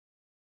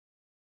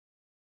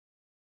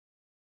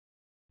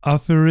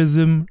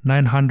Aphorism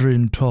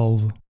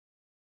 912.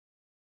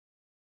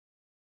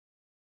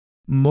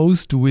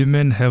 Most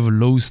women have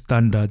low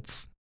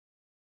standards.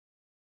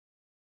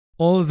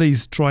 All they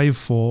strive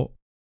for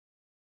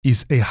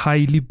is a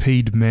highly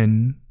paid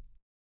man.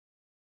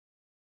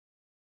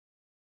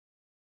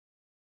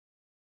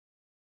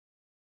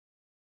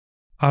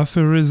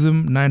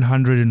 Aphorism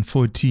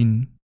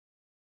 914.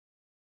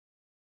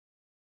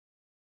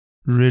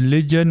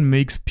 Religion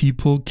makes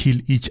people kill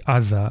each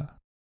other.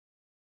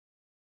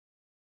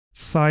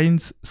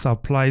 Science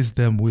supplies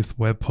them with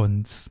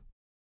weapons.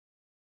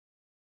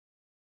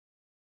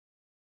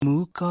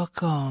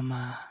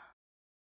 Mukokoma.